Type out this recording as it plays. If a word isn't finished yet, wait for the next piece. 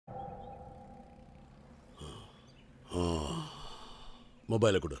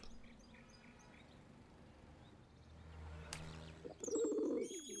மொபைலை கொடு.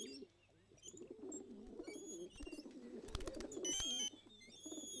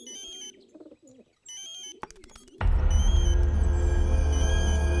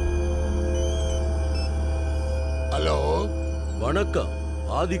 ஹலோ, வணக்கம்.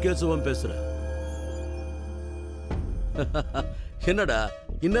 ஆதிகேசவன் பேசுறேன். என்னடா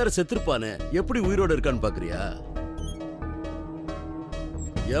இந்நேரம் செத்துருப்பானே, எப்படி உயிரோட இருக்கான்னு பாக்குறியா?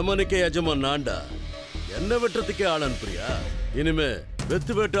 யமனுக்கே எஜமான் நான்டா, என்ன வெட்டுறதுக்கே ஆள் அனுப்புறியா? இனிமே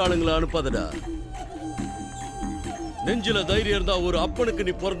வெத்து வெட்டு ஆளுங்களை அனுப்பாதடா. நெஞ்சில தைரியம் இருந்தா ஒரு அப்பனுக்கு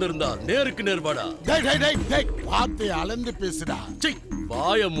நீ பிறந்திருந்தா நேருக்கு நேர்வாடா. வார்த்தை அளந்து பேசுடா.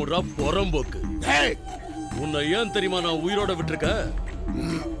 வாய முறா புறம்போக்கு. உன்னை ஏன் தெரியுமா நான் உயிரோட விட்டுருக்கேன்?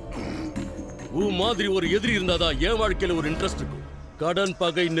 மாதிரி ஒரு எதிரி இருந்தாதான் என் வாழ்க்கையில ஒரு இன்ட்ரெஸ்ட் இருக்கும். கடன்,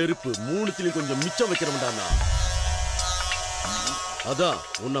 பகை, நெருப்பு மூணுத்திலையும் கொஞ்சம் மிச்சம் வைக்கிறவன்டா. அதான்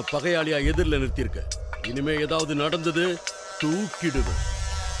உன்னை பகையாளியா எதிரில நிறுத்தியிருக்க. இனிமே ஏதாவது நடந்தது தூக்கிடுவேன்.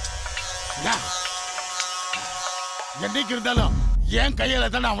 என்னைக்கு இருந்தாலும் என் கையில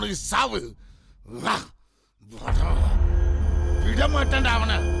தானே அவனுக்கு சாவு. விட மாட்டேன்டா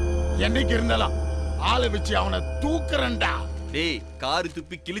அவனை. என்னைக்கு இருந்தாலும் ஆளை வச்சு அவனை தூக்குறேன்டா. டேய், காரி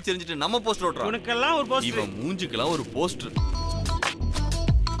துப்பி கிழிச்செறிஞ்சிட்டு நம்ம போஸ்டர் ஓட்றோம். உனக்கெல்லாம் ஒரு போஸ்டர், இவன் மூஞ்சிக்கெல்லாம் ஒரு போஸ்டர்.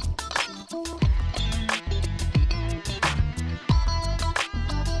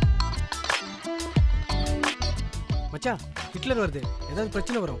 மச்சான் ஹிட்லர் வருது, ஏதாவது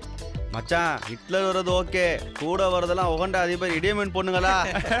பிரச்சனை வரும். மச்சான் ஹிட்லர் வர்றது ஓகே, கூட வரதெல்லாம் உகண்ட அதிபர் இடியமேன் பொண்ணுங்களா?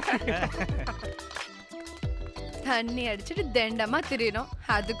 தண்ணி அடிச்சுட்டு தண்டமா திரியணும்,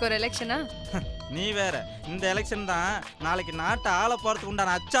 அதுக்கு ஒரு எலெக்ஷனா? நீ வேற, இந்த எலெக்ஷன் தான் நாளைக்கு நாட்டை ஆள போறதுக்கு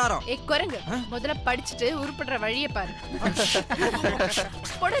உண்டான அச்சாரம். ஏ குரங்கு, முதல்ல படிச்சுட்டு உருப்படுற வழியை பாரு.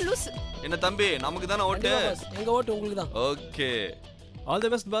 போட லூஸ். என்ன தம்பி, நமக்கு தானே ஓட்டு? எங்க ஓட்டு உங்களுக்கு தான். Okay, all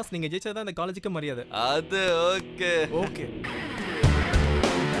the best pass. நீங்க ஜெயிச்சா இந்த காலேஜுக்கு மரியாதை. அது ஓகே. ஓகே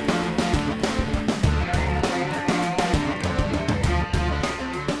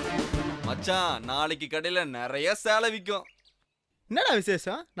மச்சான், நாளைக்கு கடையில நிறைய சேலை விக்கும். என்னடா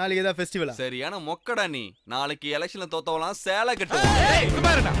விசேஷம்? நாளைக்கு ஏதாவது ஃபெஸ்டிவலா? சரியான மொக்கடா நீ. நாளைக்கு எலெக்ஷன்ல தோத்தவலாம் சேலை கட்டுவோம்.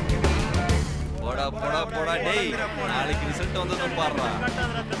 போடா போடா போடா டேய், நாளைக்கு ரிசல்ட் வந்ததும் பாடுறா.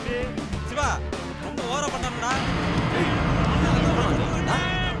 சிவா ரொம்ப ஓவரா பண்ணானடா.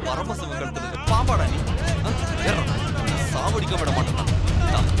 பரமசிவம் கழுத்துல பாம்பாடா நீ. சாவடிக்க விட மாட்டேன்.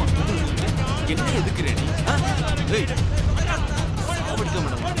 என்ன எதுக்குறே நீ? சாவடிக்க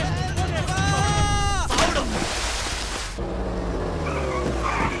விட மாட்டேன்.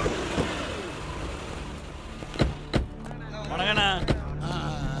 வணக்கண்ணா.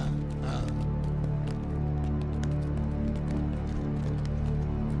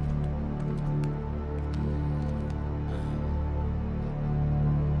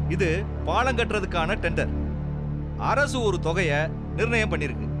 இது பாலம் கட்டுறதுக்கான டெண்டர். அரசு ஒரு தொகையை நிர்ணயம்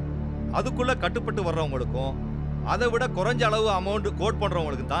பண்ணிருக்கு. அதுக்குள்ள கட்டுப்பட்டு வர்றவங்களுக்கும் அதை விட குறைஞ்ச அளவு அமௌண்ட் கோட்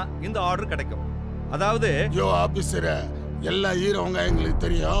பண்றவங்களுக்கும் தான் இந்த ஆர்டர் கிடைக்கும். அதாவது யோ ஆபீசர், எல்லா ஹீரோங்க எங்களுக்கு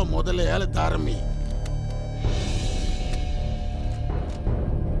தெரியும். முதல்ல ஏலத்தை ஆரம்பி.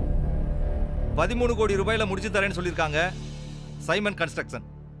 13 கோடி ரூபாயில முடிச்சு தரேன்னு சொல்லியிருக்காங்க Simon construction.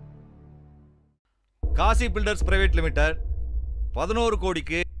 Kashi filters private limited 11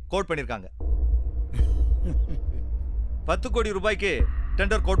 கோடிக்கு கோட் பண்ணிருக்காங்க. 10 கோடி ரூபாய்க்கு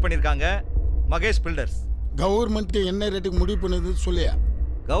டெண்டர் கோட் பண்ணிருக்காங்க மகேஷ் பில்டர்ஸ். கவர்மெண்ட் என்ன ரேட்டுக்கு முடிவு பண்ணுது சொல்லியா?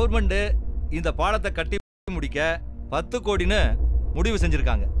 கவர்மெண்ட் இந்த பாலத்தை கட்டி முடிக்க 10 கோடின்னு முடிவு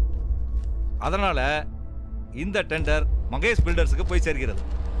செஞ்சிருக்காங்க. அதனால இந்த டெண்டர் மகேஷ் பில்டர்ஸுக்கு போய் சேர்கிறது.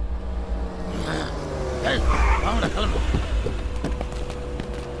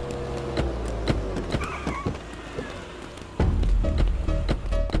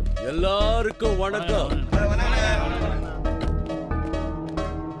 எல்லாருக்கும் வணக்கம்.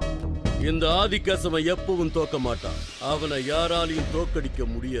 இந்த ஆதிக்கசம எப்பவும் தோக்க மாட்டான். அவனை யாராலையும் தோக்கடிக்க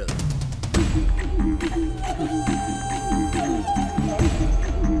முடியாது.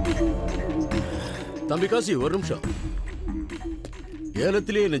 தம்பி காசி, ஒரு நிமிஷம்.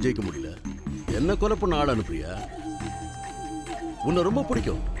 ஏலத்திலே என்ன ஜெயிக்க முடியல, என்ன கொலை பண்ண ஆள் அனுப்புறியா? உன்னை ரொம்ப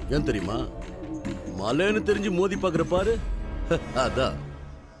பிடிக்கும், ஏன் தெரியுமா? மலைன்னு தெரிஞ்சு மோதி பாக்குற பாரு. அதான்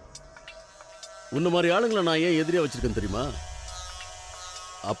உன்ன மாதிரி ஆளுங்களை நான் ஏன் எதிரியா வச்சிருக்கேன் தெரியுமா?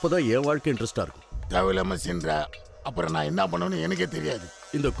 அப்பதான் என் வாழ்க்கை இன்ட்ரெஸ்டா இருக்கும். தேவையில்லாம சென்றா அப்புறம் நான் என்ன பண்ணணும்னு எனக்கே தெரியாது.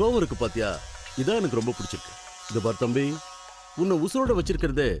 இந்த கோவம் இருக்கு பாத்தியா, இதான் எனக்கு ரொம்ப பிடிச்சிருக்கு. இந்த பார் தம்பி, உன்னை உசுரோட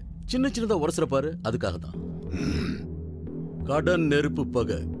வச்சிருக்கிறதே சின்ன சின்னதா உரசுற பாரு, அதுக்காக தான். கடன், நெருப்பு,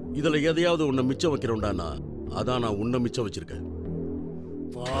 பகை, இதுல எதையாவது உன்னை மிச்சம் வைக்கிறோம்டானா அதான் நான் உன்னை மிச்சம் வச்சிருக்கேன்.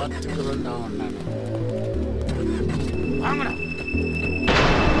 பார்த்துக்கிறேன்.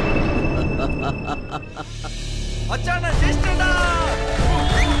 மச்சான் நான் ஜெயிச்சிட்டேன்டா.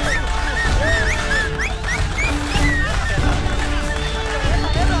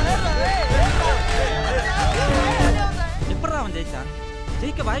 எப்படா அவன் ஜெயிச்சான்?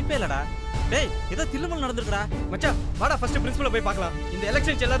 ஜெயிக்க வாய்ப்பே இல்லடா. டேய் ஏதோ தில்லுமல் நடந்துருக்குடா. மச்சான் வாடா ஃபர்ஸ்ட் பிரின்சிபலை போய் பார்க்கலாம். இந்த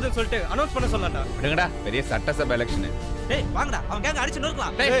எலெக்ஷன் செல்லாதுன்னு சொல்லிட்டு அனௌன்ஸ் பண்ண சொல்லலாம்டா. விடுங்கடா, பெரிய சட்டசபை எலெக்ஷன். டேய் வாங்கடா, அவன் கேங்க அடிச்சு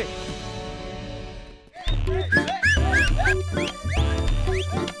நொறுக்கலாம். டேய் டேய்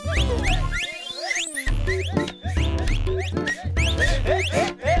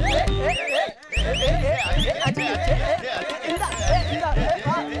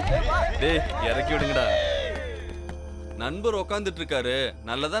இறக்கி விடுங்கடா. நண்பர் உட்காந்துட்டு இருக்காரு,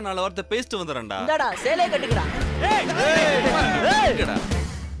 நல்லதா நாலு வார்த்தை பேசிட்டு வந்துடுறேன்டா. இந்தாடா சேலைய கட்டுக்கடா.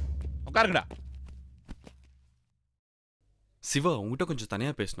 உட்காருங்கடா. சிவா உங்ககிட்ட கொஞ்சம்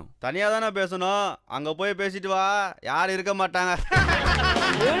தனியா பேசணும். தனியா தானே பேசணும். அங்க போய் பேசிட்டு வா, யாரும் இருக்க மாட்டாங்க.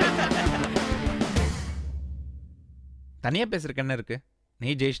 தனியா பேசுறதுக்கு என்ன இருக்கு? நீ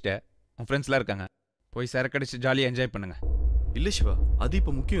ஜெயிச்சிட்ட, உன் ஃப்ரெண்ட்ஸ்லாம் இருக்காங்க, போய் சரக்கடிச்சு ஜாலியாக என்ஜாய் பண்ணுங்க. இல்ல சிவா, அது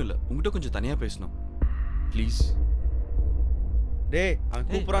இப்ப முக்கியம் இல்ல. உங்ககிட்ட கொஞ்சம் தனியா பேசணும் ப்ளீஸ். டேய் அவன்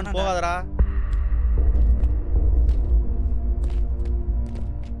கூப்பிடுறான்னு போகாதடா.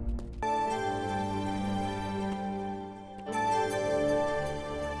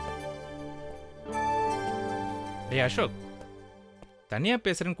 டேய் அசோக், தனியா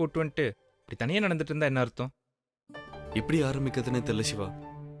பேசுறேன்னு கூப்பிட்டு வந்துட்டு இப்படி தனியா நடந்துட்டு இருந்தா என்ன அர்த்தம்? எப்படி ஆரம்பிக்கிறதுனே தெரியல சிவா.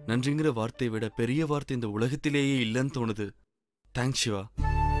 நன்றிங்கிற வார்த்தையை விட பெரிய வார்த்தை இந்த உலகத்திலேயே இல்லைன்னு தோணுது. தேங்க்ஸ் சிவா.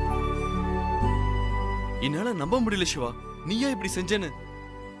 என்னால நம்ப முடியல சிவா, நீயா இப்படி செஞ்சேன்னு.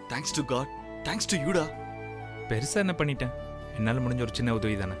 Thanks to God, thanks to யூடா. பெருசா என்ன பண்ணிட்டேன்? என்னால முடிஞ்ச ஒரு சின்ன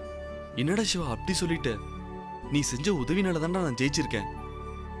உதவி தானே. என்னடா சிவா அப்படி சொல்லிட்ட? நீ செஞ்ச உதவினால தான்டா நான் ஜெயிச்சிருக்கேன்.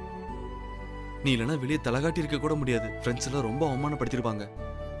 நீ இல்லைன்னா வெளியே தலகாட்டி இருக்க கூட முடியாது. ஃப்ரெண்ட்ஸ் எல்லாம் ரொம்ப அவமானப்படுத்திருப்பாங்க.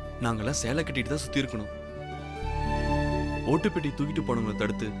 நாங்கெல்லாம் சேலை கட்டிட்டு தான் சுத்தி இருக்கணும். ஓட்டுப்பெட்டி தூக்கிட்டு போனவங்களை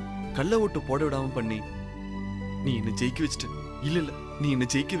தடுத்து கள்ள ஓட்டு போட விடாம பண்ணி நீ என்ன ஜெயிக்க வச்சுட்ட. இல்ல இல்ல, நீ என்ன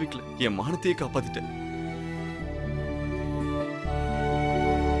ஜெயிக்க வைக்கல, என் மானத்தையே காப்பாத்திட்ட.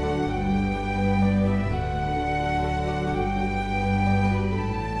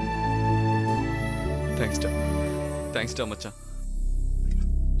 தேங்க்ஸ்டா, தேங்க்ஸ்டா மச்சான்.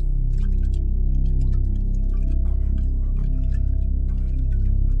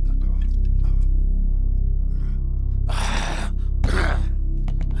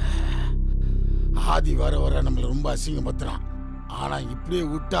 ஆதி வர வர நம்மளை ரொம்ப அசிங்கப்படுத்துறான். ஆனா இப்படியே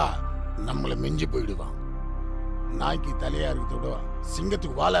விட்டா நம்மளை மிஞ்சி போயிடுவான். நாய்க்கு தலையா இருக்கிறதோட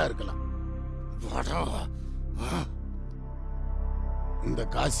சிங்கத்துக்கு வாலா இருக்கலாம். இந்த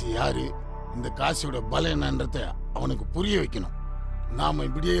காசு யாரு, இந்த காசோட பலம் என்னன்றத அவனுக்கு புரிய வைக்கணும். நாம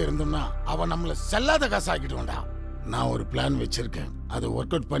இப்படியே இருந்தோம்னா அவன் நம்மளை செல்லாத காசு ஆக்கிடுவான்டா. நான் ஒரு பிளான் வச்சிருக்கேன், அதை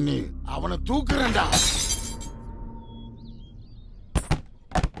ஒர்க் அவுட் பண்ணி அவனை தூக்குறேன்டா.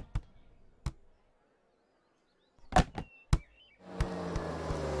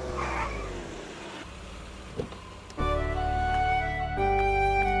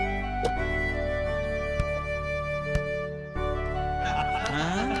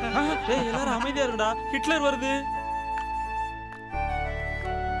 டேய் எல்லாரும் அமைதியா இருங்கடா, ஹிட்லர் வருது.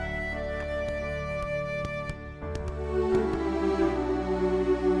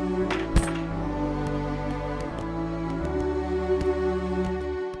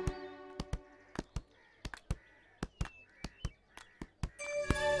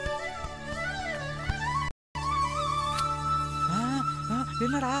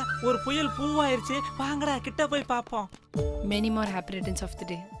 என்னடா ஒரு புயல் பூவாயிருச்சு, வாங்கடா கிட்ட போய் பாப்போம். Many more happy returns of the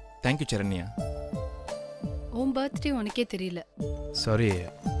day. Thank you Saranya. உன் பர்த்டே உனக்கே தெரியல. சாரி.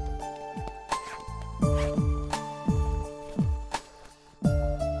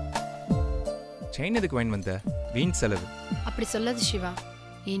 செயின் எதுக்கு வாங்கி வந்த? வீண் செலவு. அப்படி சொல்லாது சிவா,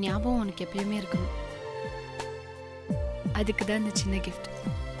 என் ஞாபகம் உனக்கு எப்பயுமே இருக்கணும். அதுக்கு தான் இந்த சின்ன கிஃப்ட்.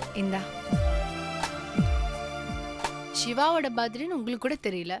 இந்தா. சிவாவோட பர்த்டேன்னு உங்களுக்கு கூட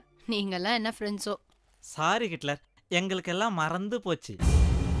தெரியல. நீங்கெல்லாம் என்ன ஃப்ரெண்ட்ஸோ. சாரி ஹிட்லர், எங்களுக்கெல்லாம் மறந்து போச்சு.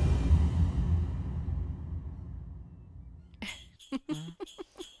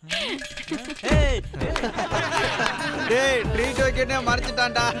 டேய் ட்ரீட் வைக்கனே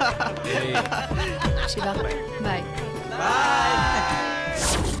மறந்துட்டான்டா. சிவா பாய்.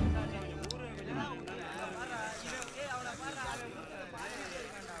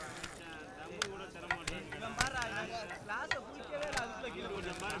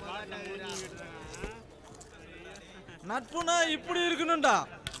 நட்புனா இப்படி இருக்கணும்டா.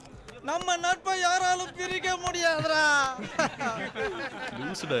 நம்ம நட்பை யாராலும் பிரிக்க முடியாதுடா.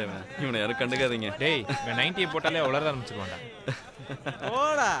 லூசுடா இவன். இவனை யாரும் கண்டுக்காதீங்க. டேய் இவன் 90 போட்டாலே வளர ஆரம்பிச்சிருவான்டா.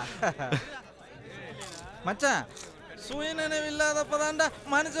 ஓடா மச்சான், சுயநினைவு இல்லாதப்பதான்டா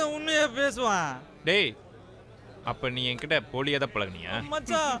மனுஷன் உண்மையா பேசுவான். டேய் அப்ப நீ என்கிட்ட போலியா தான் பழகுனியா?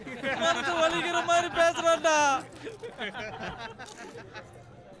 மச்சான் மனசு வலிக்கிற மாதிரி பேசுறான்டா.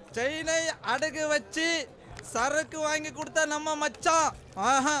 செயினை அடகு வச்சு சரக்கு வாங்கி கொடுத்தா நம்ம மச்சான்.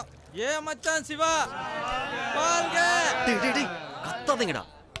 ஆஹா ஏன் மச்சான் சிவா வாழ்க. கத்தாதீங்கடா,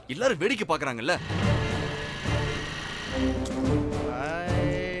 எல்லாரும் வேடிக்கை பாக்குறாங்கல்ல.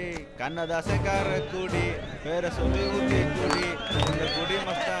 கண்ணதாசக்கார குடி பேர சொல்லி ஊத்தி குடி இந்த குடி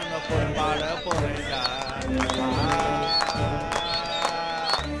மஸ்தாங்க போய் பாட போறேன்டா.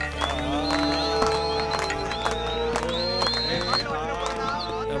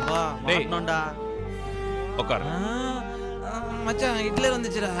 உட்காரு. மச்சான் இட்லி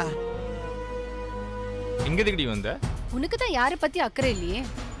வந்துச்சுடா. இங்க எதுக்குடி வந்த? உனக்கு தான் யாரை பத்தி அக்கறை இல்லையே,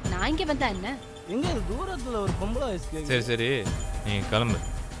 நான் இங்க வந்தா என்ன? எங்க தூரத்துல ஒரு பொம்பளை வயசு. சரி சரி நீ கிளம்பு.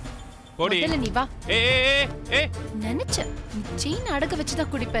 போடி. முதல்ல நீ வா. ஏய் நினைச்ச நீ செயின் அடகு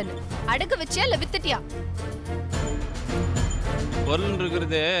வச்சுதான் குடிப்பேன்னு. அடகு வச்சியா இல்ல வித்துட்டியா? பொருள்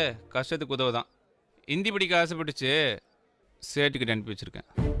இருக்கிறது கஷ்டத்துக்கு உதவுதான். இந்தி படிக்க ஆசைப்பட்டுச்சு, சேட்டுக்கிட்ட அனுப்பி வச்சிருக்கேன்.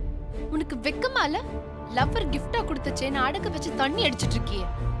 உனக்கு வெக்கமா இல்ல? லவ்வர் கிஃப்டா கொடுத்த செயின் அடகு வச்சு தண்ணி அடிச்சிட்டு இருக்கியே.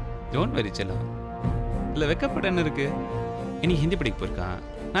 டோன்ட் வெரி செல்லம். இல்லை வெக்கப்பட என்ன இருக்கு? இன்னைக்கு ஹிந்தி படிக்க போயிருக்கான்,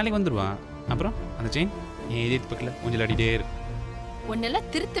 நாளைக்கு வந்துடுவான். அப்புறம் அந்த செயின் என் இதயத்து பக்கத்தில் ஊஞ்சல் ஆடிட்டே இருக்கு. உன்னெல்லாம்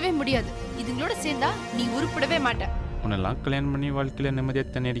திருத்தவே முடியாது. இதுங்களோட சேர்ந்தா நீ உருப்படவே மாட்ட. உன்னெல்லாம் கல்யாணம் பண்ணி வாழ்க்கையில்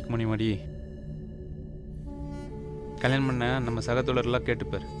நிம்மதியாக தண்ணி அடிக்க முடியுமாடி? கல்யாணம் பண்ண நம்ம சகத்தோழரெல்லாம்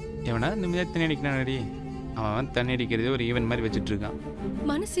கேட்டுப்பார், எவனா நிம்மதியாக தண்ணி அடிக்கிறானடி? அவன் தண்ணி அடிக்கிறதே ஒரு ஈவென்ட் மாதிரி வச்சுட்டு இருக்கான்.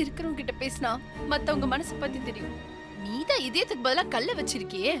 மனசு இருக்கிறவங்க கிட்ட பேசினா மத்தவங்க மனசு பத்தி தெரியும். நீதான் இதயத்துக்கு பதிலா கல்ல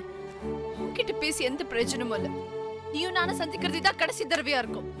வச்சிருக்கியே. உன்கிட்ட பேசி எந்த பிரயோஜனமும் இல்ல. நீயும் நானும் சந்திக்கிறது தான் கடைசி தடவையா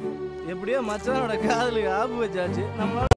இருக்கும். எப்படியோ மச்சானோட காதலுக்கு ஆப்பு வச்சாச்சு. நம்ம